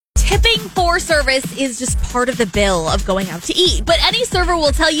for service is just part of the bill of going out to eat. But any server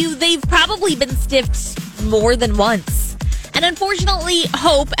will tell you they've probably been stiffed more than once. And unfortunately,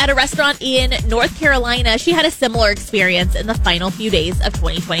 Hope at a restaurant in North Carolina, she had a similar experience in the final few days of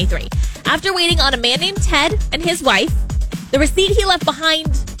 2023. After waiting on a man named Ted and his wife, the receipt he left behind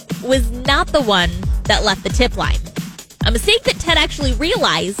was not the one that left the tip line. A mistake that Ted actually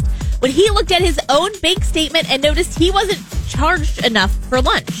realized when he looked at his own bank statement and noticed he wasn't charged enough for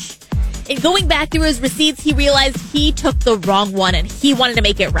lunch. In going back through his receipts, he realized he took the wrong one and he wanted to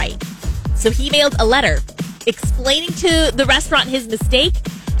make it right. So he mailed a letter explaining to the restaurant his mistake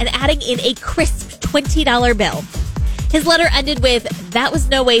and adding in a crisp $20 bill. His letter ended with, "That was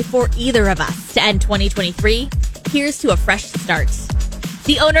no way for either of us to end 2023. Here's to a fresh start."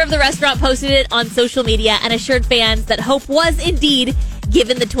 The owner of the restaurant posted it on social media and assured fans that Hope was indeed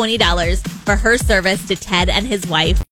given the $20 for her service to Ted and his wife.